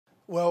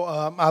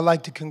Well, I'd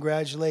like to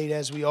congratulate,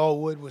 as we all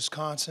would,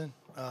 Wisconsin.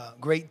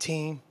 Great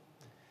team,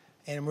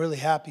 and I'm really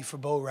happy for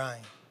Bo Ryan.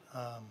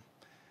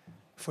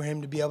 For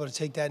him to be able to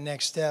take that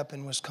next step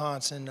in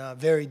Wisconsin,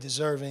 very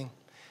deserving.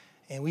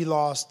 And we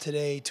lost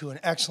today to an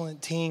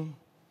excellent team.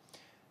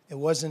 It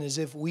wasn't as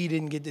if we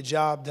didn't get the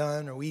job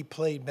done or we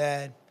played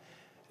bad.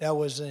 That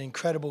was an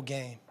incredible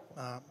game.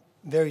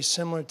 Very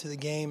similar to the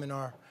game in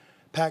our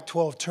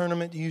Pac-12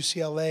 tournament,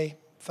 UCLA.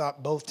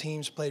 Thought both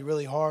teams played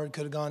really hard,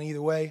 could have gone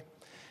either way.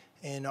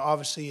 And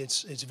obviously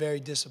it's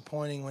very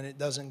disappointing when it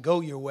doesn't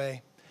go your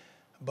way.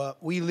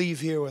 But we leave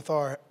here with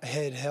our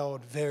head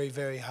held very,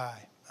 very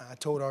high. I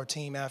told our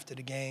team after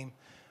the game,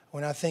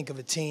 when I think of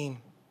a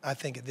team, I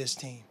think of this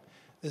team.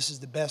 This is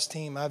the best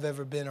team I've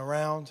ever been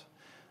around.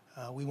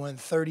 We won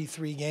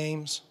 33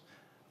 games.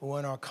 We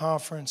won our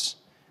conference.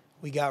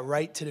 We got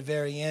right to the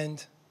very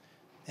end.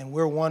 And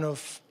we're one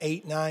of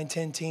 8, 9,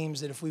 10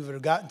 teams that if we would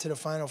have gotten to the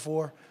Final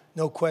Four,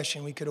 no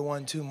question we could have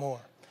won 2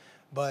 more.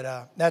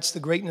 But that's the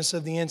greatness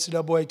of the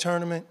NCAA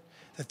tournament,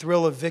 the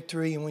thrill of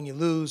victory. And when you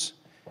lose,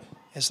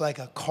 it's like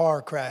a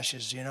car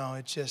crashes, you know.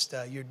 It's just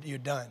you're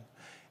done.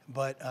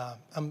 But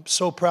I'm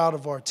so proud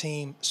of our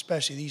team,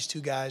 especially these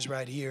 2 guys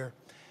right here.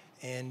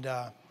 And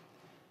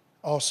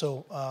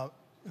also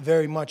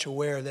very much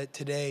aware that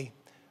today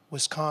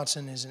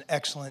Wisconsin is an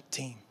excellent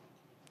team.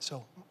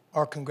 So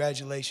our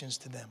congratulations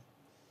to them.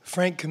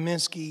 Frank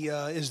Kaminsky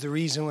is the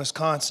reason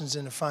Wisconsin's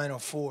in the Final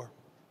Four.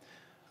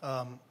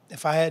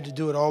 If I had to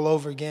do it all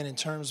over again in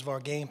terms of our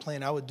game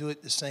plan, I would do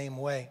it the same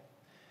way.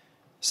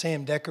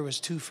 Sam Decker was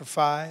 2 for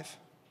 5.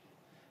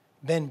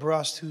 Ben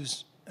Brust,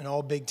 who's an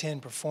all-Big Ten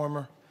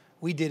performer,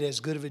 we did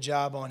as good of a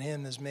job on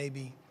him as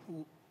maybe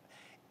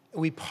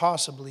we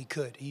possibly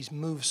could. He's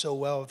moved so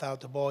well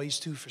without the ball. He's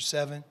 2 for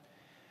 7.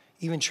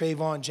 Even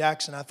Trayvon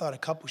Jackson, I thought a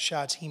couple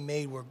shots he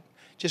made were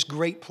just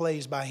great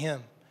plays by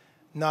him,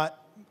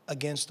 not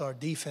against our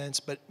defense,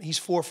 but he's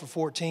 4 for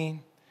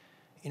 14.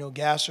 You know,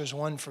 Gasser's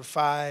 1 for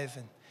 5,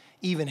 and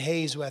even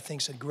Hayes, who I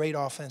think is a great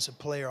offensive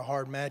player, a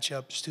hard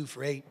matchup, is 2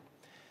 for 8.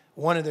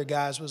 One of their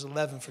guys was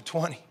 11 for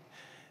 20.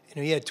 You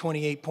know, he had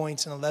 28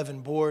 points and 11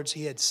 boards.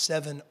 He had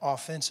 7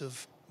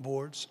 offensive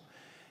boards.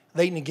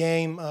 Late in the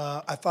game,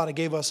 I thought it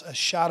gave us a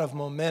shot of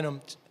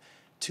momentum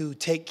to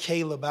take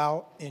Kaleb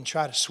out and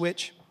try to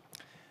switch.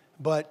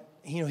 But,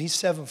 you know, he's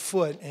 7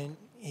 foot, and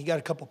he got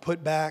a couple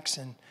putbacks,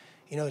 and,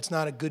 you know, it's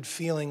not a good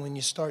feeling when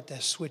you start to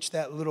switch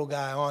that little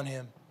guy on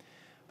him.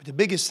 But the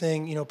biggest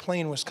thing, you know,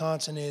 playing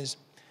Wisconsin is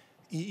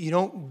you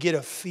don't get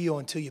a feel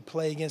until you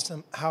play against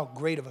them how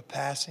great of a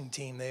passing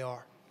team they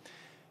are.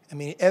 I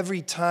mean,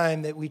 every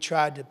time that we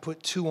tried to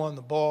put 2 on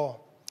the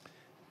ball,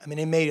 I mean,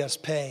 they made us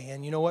pay.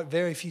 And you know what?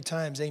 Very few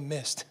times they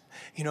missed.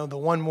 You know, the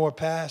one more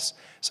pass,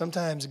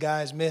 sometimes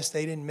guys missed.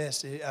 They didn't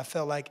miss. I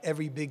felt like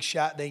every big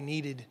shot they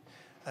needed,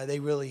 they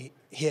really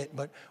hit.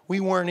 But we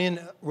weren't in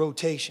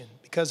rotation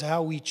because of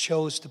how we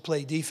chose to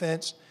play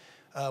defense.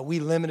 We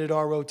limited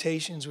our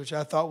rotations, which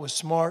I thought was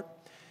smart.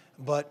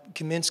 But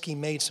Kaminsky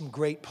made some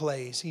great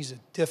plays. He's a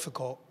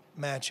difficult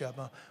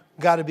matchup.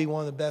 Got to be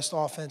one of the best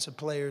offensive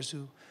players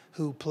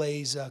who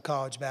plays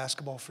college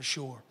basketball for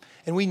sure.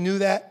 And we knew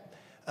that,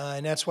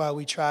 and that's why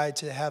we tried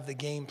to have the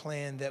game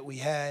plan that we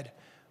had.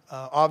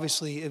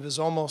 Obviously, it was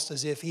almost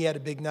as if he had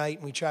a big night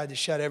and we tried to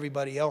shut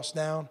everybody else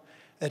down.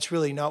 That's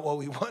really not what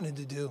we wanted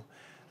to do.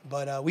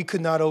 But we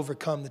could not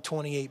overcome the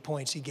 28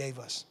 points he gave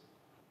us.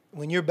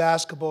 When your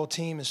basketball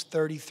team is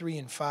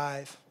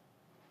 33-5,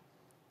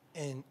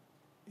 and,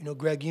 you know,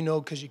 Greg, you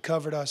know because you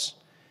covered us,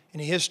 in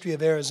the history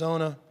of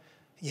Arizona,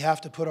 you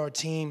have to put our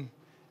team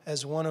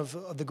as one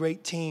of the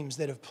great teams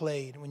that have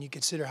played when you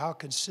consider how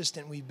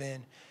consistent we've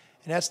been.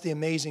 And that's the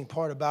amazing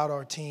part about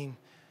our team.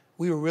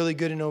 We were really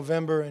good in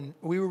November, and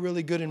we were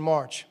really good in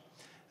March.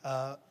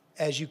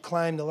 As you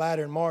climb the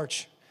ladder in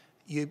March,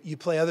 you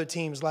play other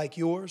teams like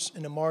yours,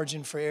 and the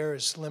margin for error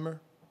is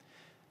slimmer.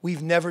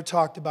 We've never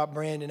talked about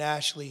Brandon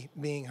Ashley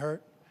being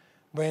hurt.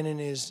 Brandon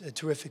is a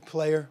terrific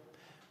player.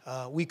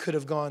 We could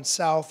have gone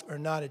south or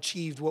not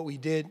achieved what we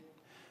did,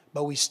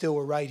 but we still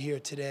were right here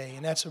today.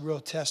 And that's a real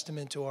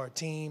testament to our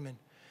team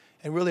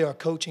and really our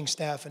coaching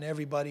staff and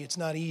everybody. It's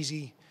not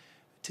easy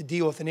to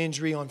deal with an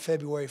injury on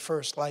February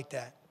 1st like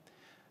that.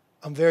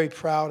 I'm very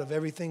proud of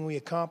everything we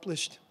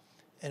accomplished.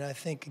 And I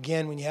think,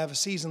 again, when you have a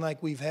season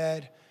like we've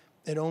had,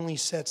 it only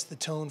sets the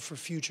tone for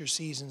future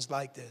seasons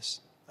like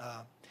this.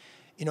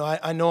 You know,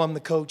 I know I'm the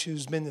coach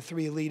who's been to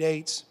 3 Elite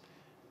Eights,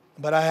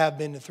 but I have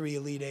been to 3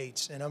 Elite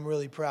Eights, and I'm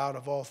really proud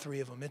of all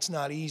 3 of them. It's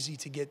not easy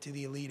to get to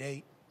the Elite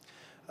Eight.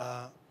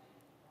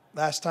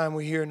 Last time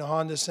we were here in the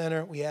Honda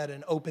Center, we had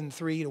an open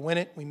 3 to win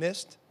it. We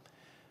missed.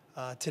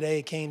 Today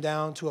it came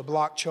down to a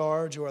block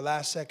charge or a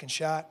last-second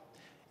shot,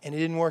 and it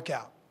didn't work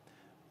out.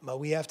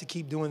 But we have to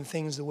keep doing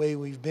things the way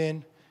we've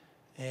been,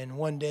 and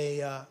one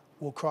day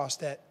we'll cross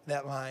that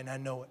line. I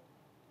know it.